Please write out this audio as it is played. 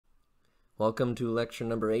Welcome to lecture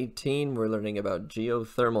number 18. We're learning about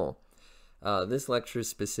geothermal. This lecture is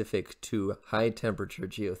specific to high temperature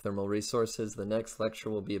geothermal resources. The next lecture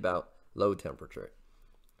will be about low temperature.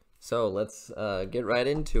 So let's get right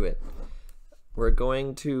into it. We're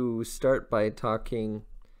going to start by talking,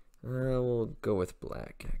 we'll go with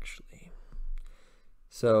black actually.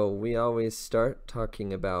 So we always start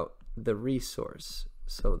talking about the resource.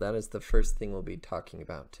 So that is the first thing we'll be talking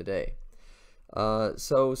about today.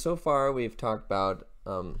 So far we've talked about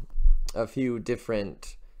a few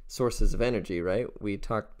different sources of energy, right? We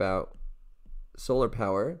talked about solar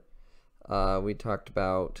power, we talked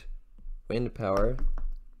about wind power.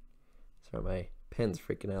 Sorry, my pen's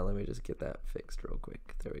freaking out. Let me just get that fixed real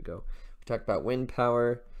quick. There we go. We talked about wind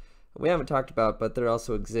power. We haven't talked about, but there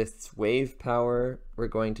also exists wave power. We're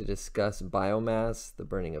going to discuss biomass, the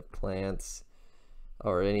burning of plants,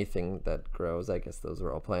 or anything that grows. I guess those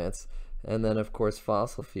are all plants. And then of course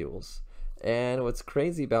fossil fuels. And what's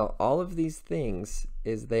crazy about all of these things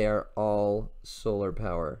is they are all solar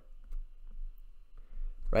power,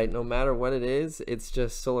 right? No matter what it is, it's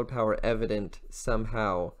just solar power evident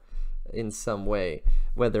somehow in some way,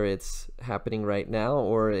 whether it's happening right now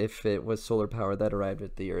or if it was solar power that arrived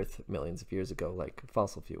at the earth millions of years ago, like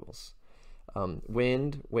fossil fuels.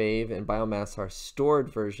 Wind, wave, and biomass are stored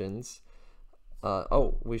versions.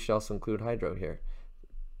 We should also include hydro here.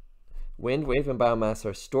 Wind, wave, and biomass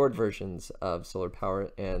are stored versions of solar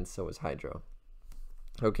power, and so is hydro.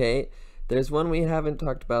 Okay, there's one we haven't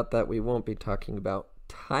talked about that we won't be talking about: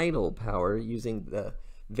 tidal power, using the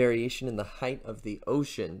variation in the height of the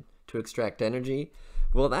ocean to extract energy.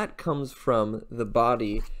 Well, that comes from the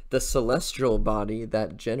body, the celestial body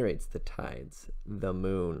that generates the tides, the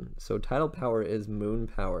moon. So tidal power is moon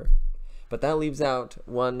power. But that leaves out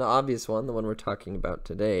one obvious one, the one we're talking about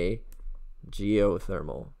today: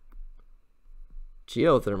 geothermal.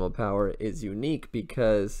 Geothermal power is unique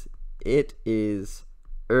because it is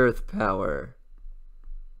earth power.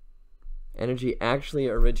 Energy actually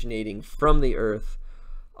originating from the earth,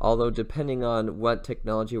 although depending on what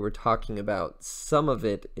technology we're talking about, some of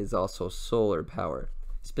it is also solar power.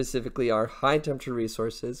 Specifically, our high temperature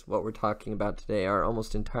resources, what we're talking about today, are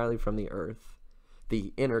almost entirely from the earth,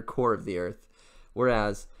 the inner core of the earth,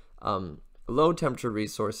 whereas low temperature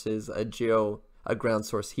resources, a ground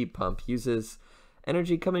source heat pump, uses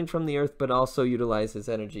energy coming from the earth, but also utilizes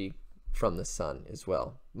energy from the sun as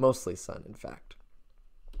well. Mostly sun, in fact.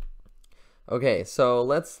 Okay, so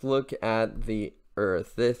let's look at the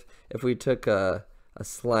earth. If we took a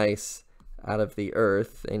slice out of the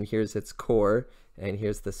earth, and here's its core, and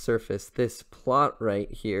here's the surface, this plot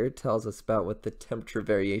right here tells us about what the temperature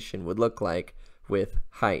variation would look like with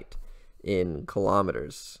height in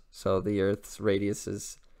kilometers. So the Earth's radius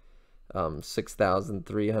is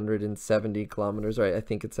 6,370 kilometers, right? I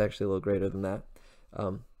think it's actually a little greater than that.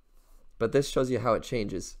 But this shows you how it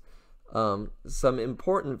changes. Some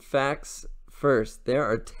important facts first. There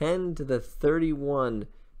are 10 to the 31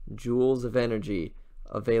 joules of energy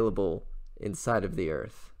available inside of the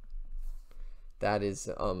Earth. That is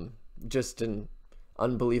just an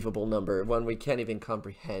unbelievable number, one we can't even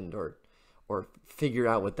comprehend or figure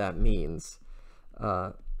out what that means.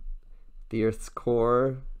 The Earth's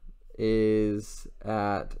core is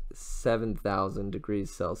at 7,000 degrees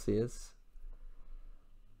Celsius.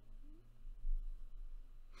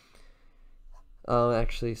 Oh,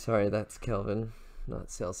 actually, sorry, that's Kelvin, not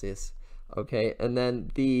Celsius. Okay, and then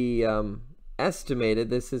the estimated,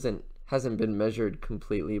 this hasn't been measured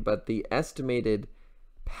completely, but the estimated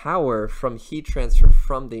power from heat transfer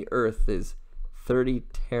from the Earth is 30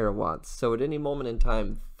 terawatts. So at any moment in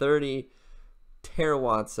time, 30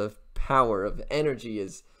 terawatts of power, of energy,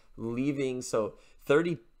 is leaving. So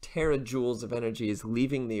 30 terajoules of energy is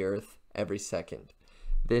leaving the Earth every second.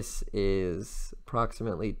 This is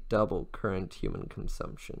approximately double current human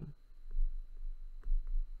consumption.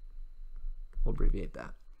 We'll abbreviate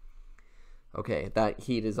that. Okay, that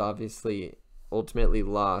heat is obviously ultimately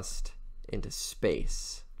lost into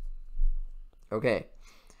space. Okay,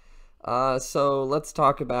 so let's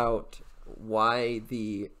talk about why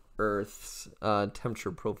the Earth's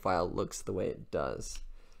temperature profile looks the way it does.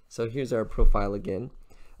 So here's our profile again.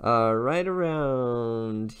 Right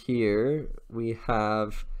around here we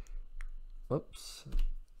have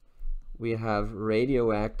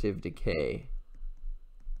radioactive decay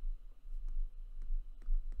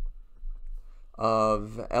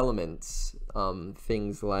of elements,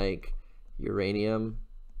 things like uranium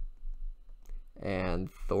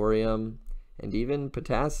and thorium and even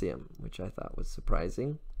potassium, which I thought was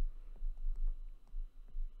surprising.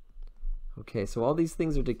 Okay, so all these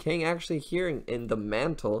things are decaying actually here in the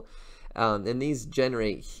mantle, And these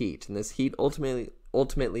generate heat, and this heat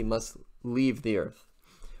ultimately must leave the Earth.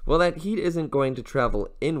 Well, that heat isn't going to travel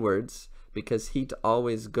inwards, because heat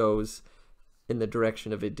always goes in the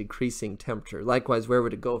direction of a decreasing temperature. Likewise, where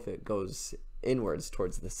would it go if it goes inwards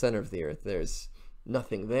towards the center of the Earth? There's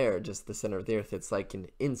nothing there, just the center of the Earth. It's like an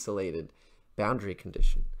insulated boundary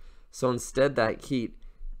condition. So instead, that heat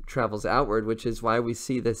travels outward, which is why we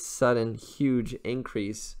see this sudden huge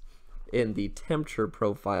increase in the temperature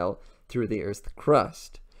profile through the Earth's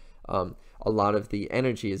crust. A lot of the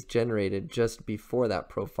energy is generated just before that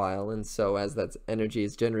profile, and so as that energy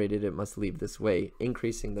is generated, it must leave this way,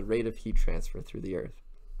 increasing the rate of heat transfer through the Earth.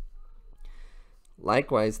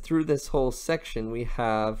 Likewise, through this whole section, we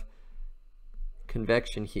have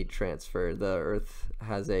convection heat transfer. The Earth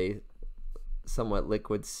has a somewhat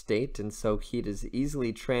liquid state, and so heat is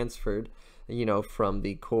easily transferred, from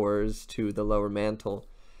the cores to the lower mantle.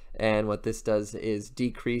 And what this does is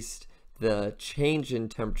decrease the change in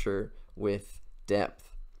temperature with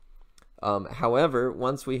depth. However,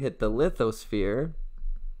 once we hit the lithosphere,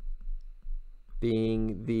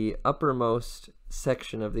 being the uppermost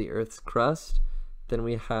section of the Earth's crust, then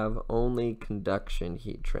we have only conduction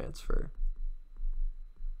heat transfer.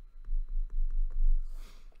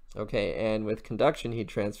 Okay, and with conduction heat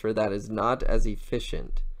transfer, that is not as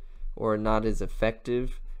efficient or not as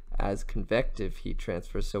effective as convective heat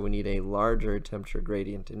transfer, so we need a larger temperature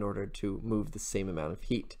gradient in order to move the same amount of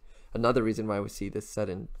heat. Another reason why we see this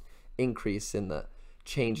sudden increase in the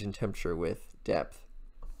change in temperature with depth.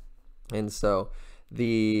 And so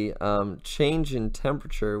the change in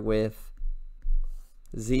temperature with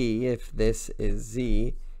Z, if this is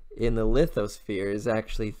Z, in the lithosphere is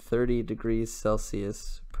actually 30 degrees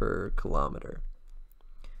Celsius per kilometer.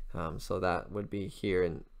 So that would be here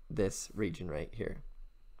in this region right here.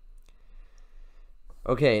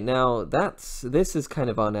 Okay, now this is kind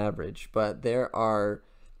of on average, but there are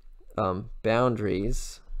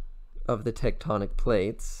boundaries of the tectonic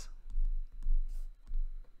plates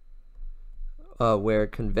where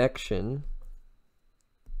convection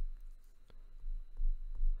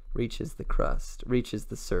reaches the crust, reaches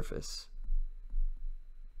the surface.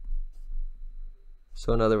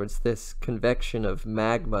 So in other words, this convection of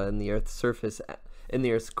magma in the Earth's surface, in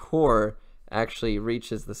the Earth's core, actually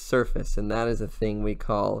reaches the surface, and that is a thing we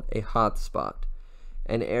call a hot spot.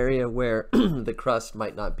 An area where the crust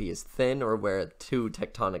might not be as thin, or where two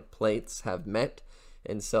tectonic plates have met,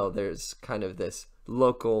 and so there's kind of this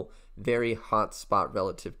local, very hot spot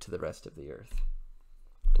relative to the rest of the Earth.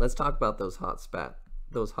 Let's talk about those hot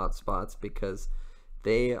spots, because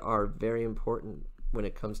they are very important when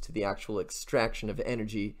it comes to the actual extraction of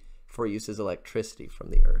energy for use as electricity from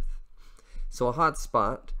the Earth. So a hot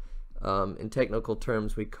spot, in technical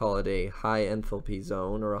terms, we call it a high enthalpy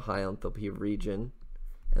zone or a high enthalpy region.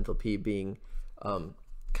 Enthalpy being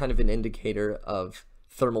kind of an indicator of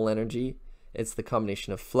thermal energy. It's the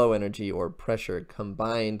combination of flow energy or pressure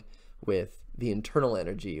combined with the internal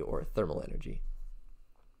energy or thermal energy.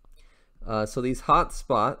 So these hot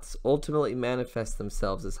spots ultimately manifest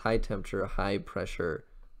themselves as high temperature, high pressure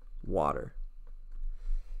water.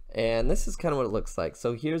 And this is kind of what it looks like.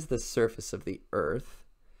 So here's the surface of the Earth,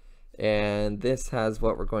 and this has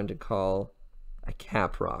what we're going to call a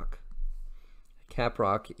cap rock. A cap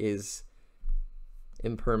rock is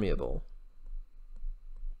impermeable.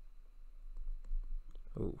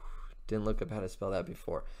 Ooh, didn't look up how to spell that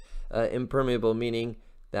before. Impermeable meaning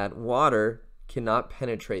that water cannot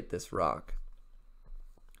penetrate this rock.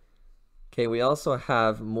 Okay, we also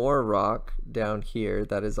have more rock down here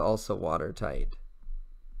that is also watertight.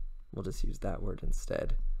 We'll just use that word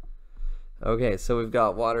instead. Okay, so we've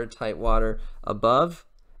got watertight water above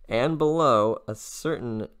and below a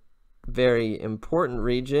certain very important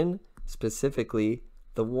region, specifically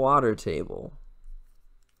the water table.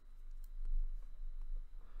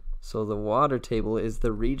 So the water table is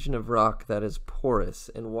the region of rock that is porous,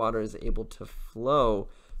 and water is able to flow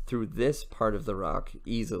through this part of the rock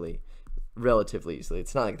easily, relatively easily.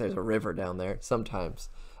 It's not like there's a river down there sometimes,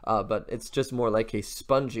 but it's just more like a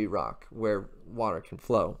spongy rock where water can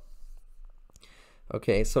flow.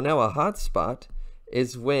 Okay, so now a hot spot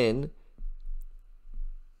is when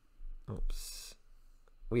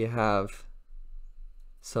we have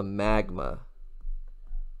some magma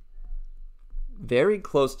very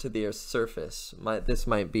close to the Earth's surface. This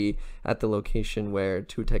might be at the location where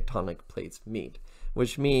two tectonic plates meet,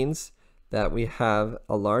 which means that we have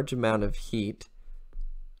a large amount of heat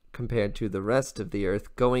compared to the rest of the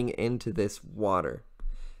Earth going into this water.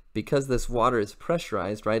 Because this water is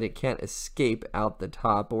pressurized, right, it can't escape out the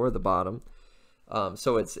top or the bottom.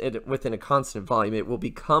 So within a constant volume, it will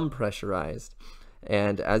become pressurized.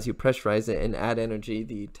 And as you pressurize it and add energy,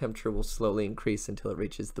 the temperature will slowly increase until it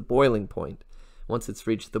reaches the boiling point. Once it's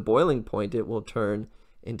reached the boiling point, it will turn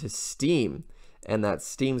into steam, and that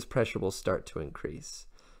steam's pressure will start to increase.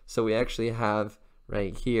 So we actually have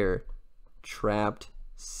right here trapped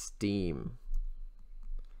steam.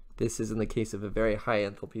 This is in the case of a very high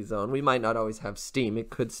enthalpy zone. We might not always have steam.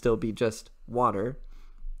 It could still be just water,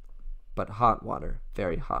 but hot water,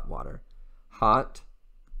 very hot water. Hot,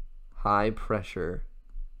 high pressure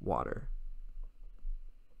water.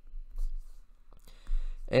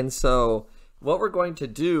 And so what we're going to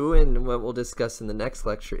do, and what we'll discuss in the next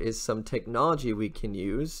lecture, is some technology we can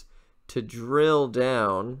use to drill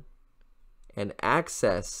down and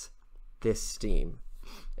access this steam,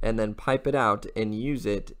 and then pipe it out and use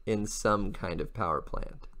it in some kind of power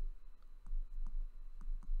plant.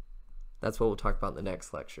 That's what we'll talk about in the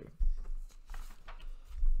next lecture.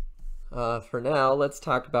 For now, let's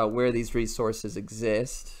talk about where these resources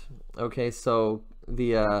exist. Okay, so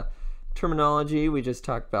the terminology, we just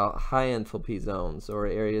talked about high enthalpy zones, or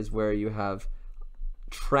areas where you have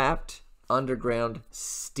trapped underground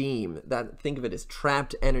steam. Think of it as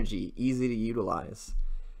trapped energy, easy to utilize.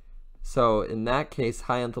 So in that case,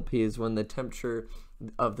 high enthalpy is when the temperature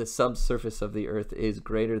of the subsurface of the Earth is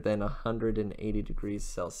greater than 180 degrees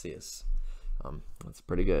Celsius. That's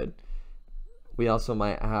pretty good. We also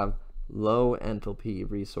might have low enthalpy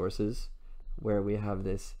resources where we have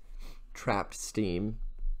this trapped steam,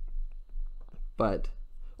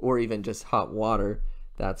 or even just hot water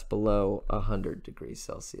that's below 100 degrees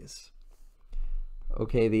Celsius.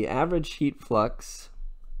 Okay, the average heat flux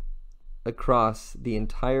across the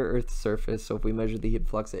entire Earth's surface, so if we measure the heat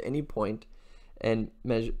flux at any point and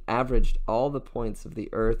averaged all the points of the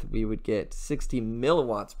Earth, we would get 60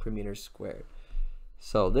 milliwatts per meter squared.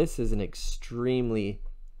 So this is an extremely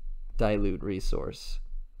dilute resource,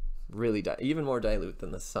 really even more dilute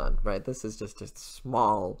than the sun, right? This is just a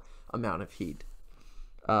small amount of heat.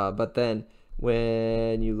 But then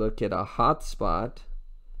when you look at a hotspot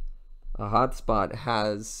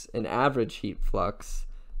has an average heat flux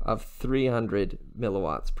of 300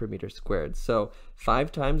 milliwatts per meter squared, so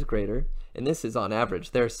 5 times greater, and this is on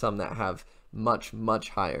average. There are some that have much, much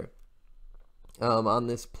higher. On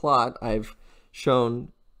this plot, I've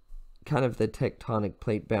shown kind of the tectonic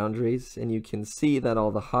plate boundaries, and you can see that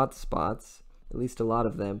all the hot spots, at least a lot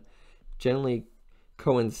of them, generally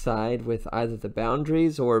coincide with either the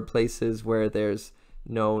boundaries or places where there's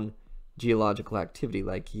known geological activity,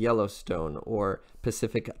 like Yellowstone or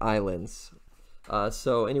Pacific Islands.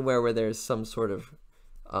 So anywhere where there's some sort of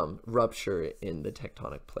rupture in the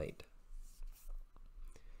tectonic plate.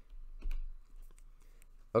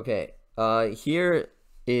 Okay, here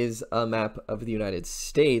is a map of the United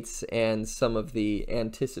States and some of the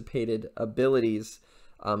anticipated abilities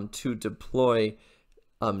to deploy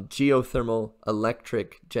geothermal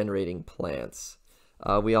electric generating plants.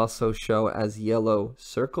 We also show as yellow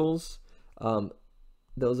circles,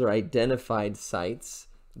 those are identified sites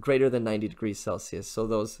greater than 90 degrees Celsius. So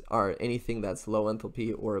those are anything that's low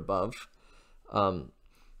enthalpy or above. And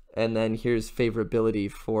then here's favorability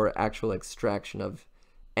for actual extraction of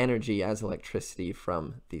energy as electricity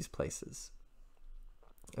from these places.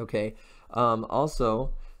 Okay,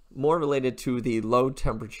 also more related to the low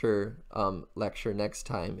temperature lecture next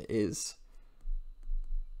time is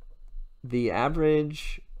the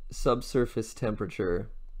average subsurface temperature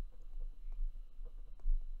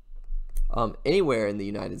anywhere in the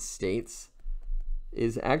United States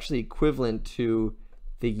is actually equivalent to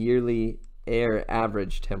the yearly air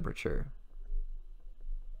average temperature.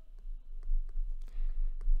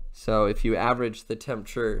 So if you average the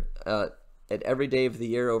temperature at every day of the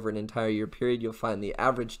year over an entire year period, you'll find the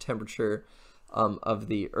average temperature of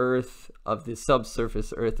the Earth, of the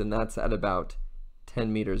subsurface Earth, and that's at about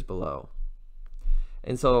 10 meters below.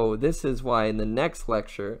 And so this is why in the next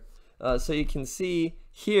lecture, so you can see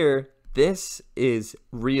here, this is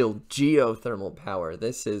real geothermal power.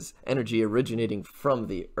 This is energy originating from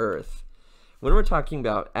the Earth. When we're talking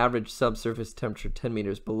about average subsurface temperature 10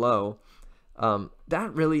 meters below,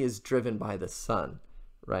 that really is driven by the sun,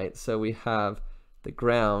 right? So we have the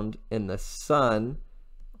ground and the sun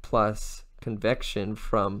plus convection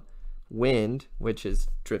from wind, which is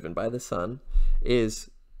driven by the sun,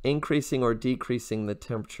 is increasing or decreasing the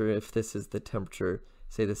temperature if this is the temperature,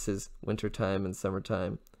 say this is wintertime and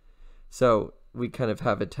summertime. So we kind of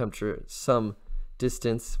have a temperature, some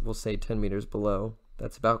distance, we'll say 10 meters below,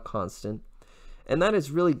 that's about constant. And that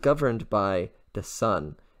is really governed by the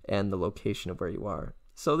sun and the location of where you are.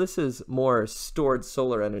 So this is more stored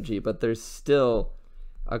solar energy, but there's still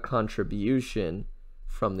a contribution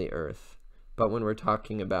from the Earth. But when we're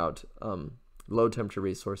talking about low temperature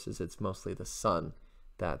resources, it's mostly the sun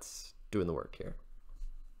that's doing the work here.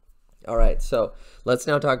 All right, so let's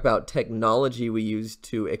now talk about technology we use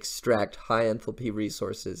to extract high enthalpy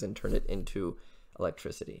resources and turn it into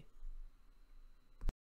electricity.